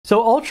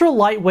So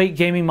ultra-lightweight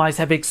gaming mice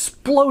have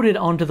exploded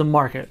onto the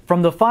market.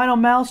 From the final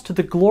mouse to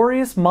the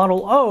glorious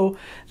Model O,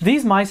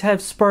 these mice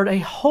have spurred a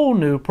whole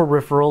new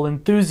peripheral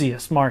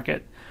enthusiast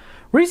market.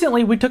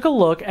 Recently, we took a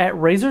look at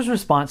Razer's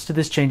response to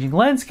this changing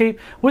landscape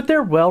with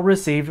their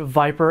well-received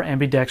Viper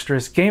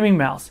ambidextrous gaming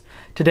mouse.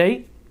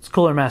 Today, it's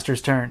Cooler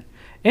Master's turn.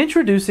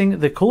 Introducing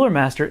the Cooler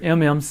Master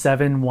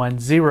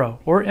MM710,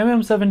 or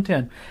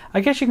MM710. I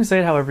guess you can say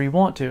it however you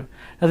want to.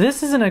 Now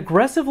this is an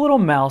aggressive little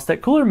mouse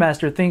that Cooler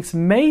Master thinks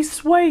may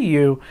sway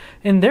you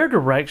in their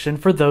direction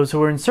for those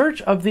who are in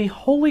search of the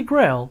holy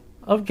grail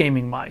of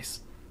gaming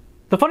mice.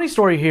 The funny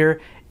story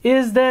here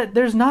is that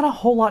there's not a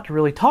whole lot to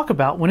really talk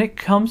about when it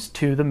comes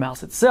to the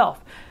mouse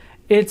itself.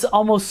 It's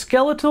almost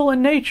skeletal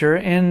in nature,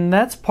 and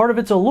that's part of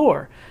its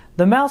allure.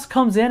 The mouse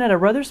comes in at a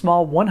rather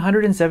small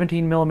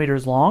 117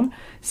 millimeters long,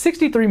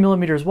 63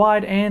 millimeters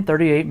wide, and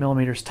 38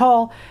 millimeters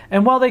tall,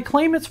 and while they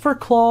claim it's for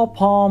claw,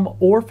 palm,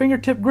 or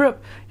fingertip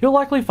grip, you'll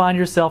likely find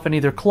yourself in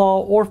either claw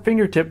or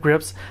fingertip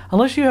grips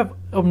unless you have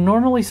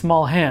abnormally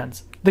small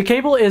hands. The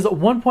cable is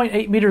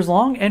 1.8 meters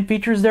long and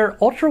features their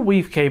Ultra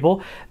Weave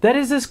cable that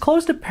is as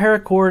close to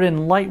paracord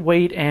in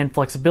lightweight and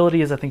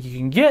flexibility as I think you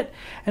can get,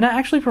 and I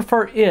actually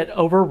prefer it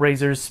over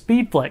Razer's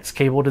SpeedFlex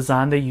cable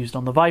design they used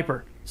on the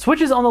Viper.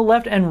 Switches on the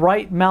left and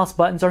right mouse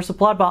buttons are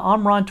supplied by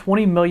Omron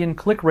 20 million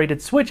click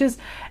rated switches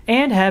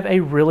and have a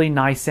really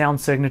nice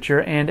sound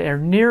signature and a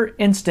near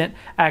instant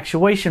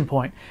actuation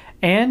point,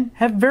 and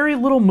have very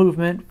little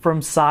movement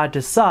from side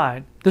to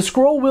side. The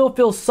scroll wheel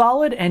feels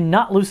solid and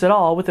not loose at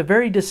all, with a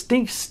very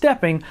distinct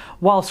stepping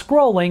while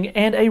scrolling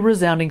and a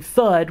resounding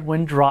thud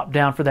when dropped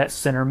down for that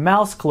center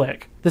mouse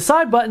click. The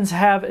side buttons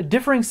have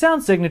differing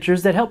sound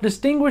signatures that help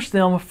distinguish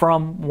them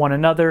from one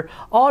another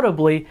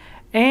audibly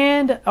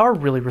and are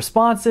really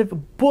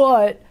responsive,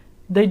 but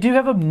they do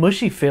have a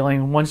mushy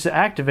feeling once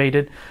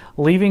activated,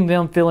 leaving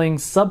them feeling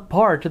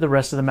subpar to the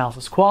rest of the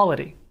mouse's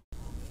quality.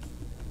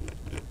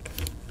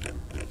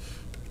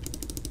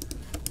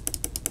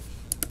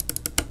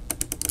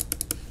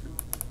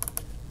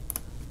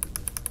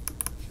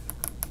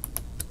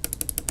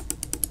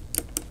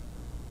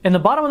 In the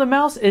bottom of the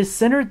mouse is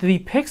centered the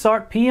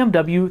PixArt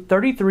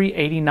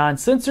PMW3389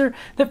 sensor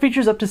that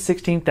features up to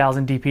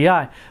 16,000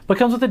 dpi, but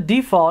comes with a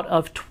default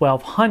of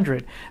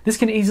 1200. This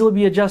can easily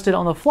be adjusted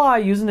on the fly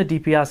using the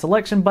DPI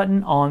selection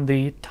button on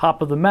the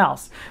top of the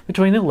mouse,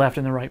 between the left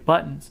and the right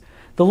buttons.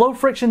 The low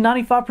friction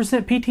 95%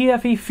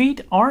 PTFE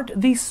feet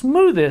aren't the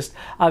smoothest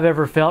I've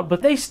ever felt,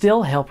 but they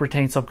still help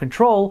retain some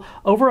control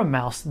over a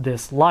mouse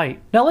this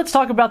light. Now let's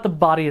talk about the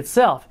body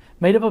itself.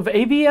 Made up of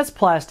ABS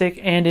plastic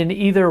and in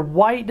either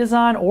white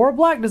design or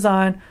black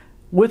design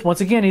with, once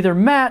again, either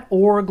matte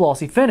or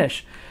glossy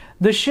finish.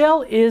 The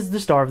shell is the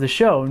star of the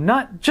show,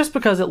 not just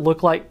because it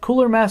looked like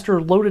Cooler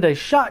Master loaded a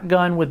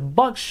shotgun with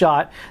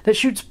buckshot that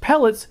shoots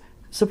pellets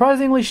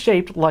surprisingly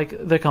shaped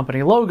like the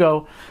company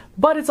logo,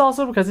 but it's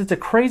also because it's a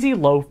crazy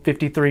low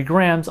 53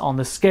 grams on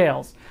the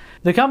scales.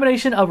 The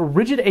combination of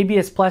rigid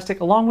ABS plastic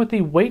along with the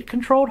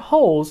weight-controlled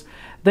holes,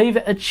 they've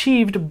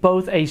achieved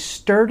both a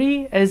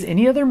sturdy as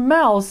any other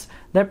mouse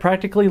that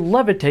practically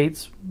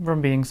levitates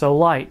from being so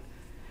light.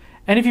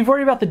 And if you've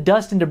worried about the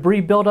dust and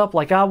debris buildup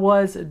like I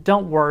was,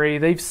 don't worry,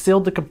 they've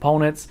sealed the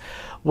components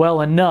well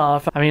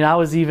enough. I mean, I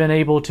was even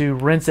able to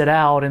rinse it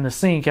out in the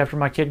sink after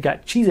my kid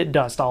got Cheez-It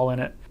dust all in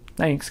it.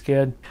 Thanks,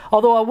 kid.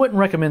 Although I wouldn't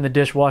recommend the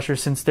dishwasher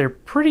since they're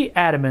pretty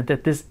adamant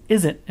that this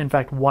isn't, in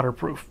fact,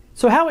 waterproof.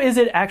 So how is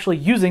it actually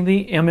using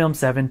the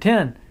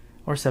MM710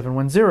 or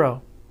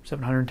 710,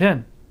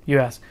 710, you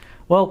ask?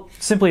 Well,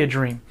 simply a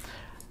dream.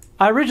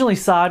 I originally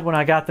sighed when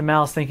I got the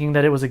mouse thinking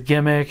that it was a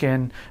gimmick,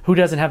 and who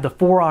doesn't have the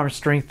forearm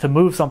strength to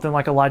move something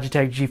like a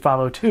Logitech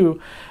G502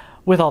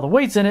 with all the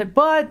weights in it,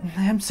 but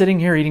I'm sitting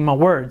here eating my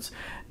words.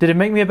 Did it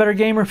make me a better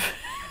gamer?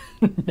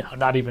 No,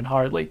 not even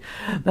hardly.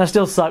 I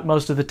still suck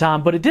most of the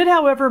time, but it did,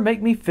 however,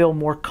 make me feel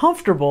more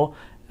comfortable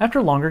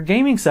after longer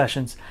gaming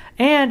sessions,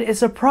 and it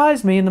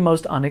surprised me in the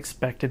most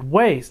unexpected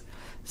ways.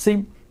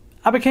 See,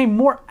 I became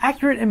more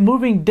accurate in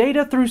moving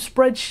data through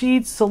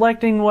spreadsheets,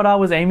 selecting what I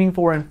was aiming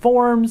for in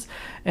forms,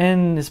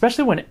 and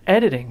especially when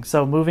editing,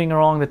 so moving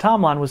along the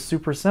timeline was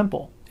super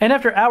simple. And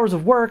after hours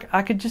of work,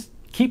 I could just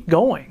keep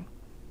going.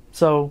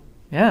 So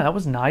yeah, that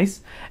was nice.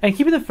 And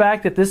keeping the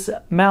fact that this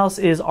mouse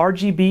is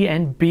RGB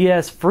and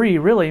BS free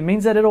really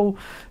means that it'll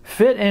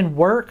fit in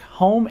work,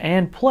 home,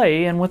 and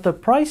play. And with the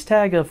price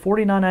tag of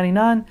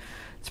 $49.99,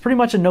 it's pretty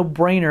much a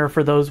no-brainer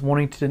for those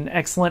wanting an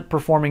excellent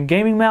performing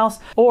gaming mouse,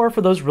 or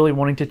for those really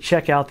wanting to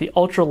check out the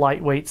ultra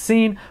lightweight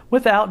scene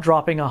without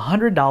dropping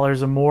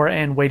 $100 or more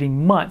and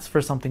waiting months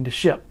for something to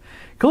ship.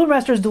 Cooler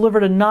Master has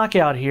delivered a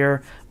knockout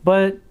here,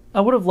 but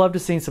I would have loved to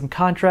have seen some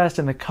contrast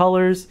in the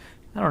colors.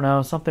 I don't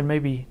know, something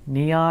maybe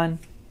neon.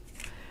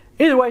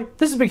 Either way,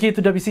 this has been Keith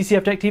with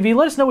WCCF Tech TV.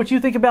 Let us know what you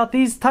think about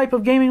these type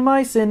of gaming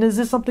mice, and is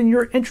this something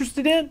you're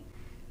interested in?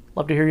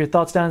 Love to hear your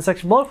thoughts down in the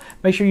section below.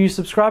 Make sure you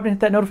subscribe and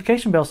hit that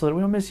notification bell so that we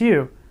don't miss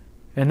you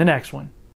in the next one.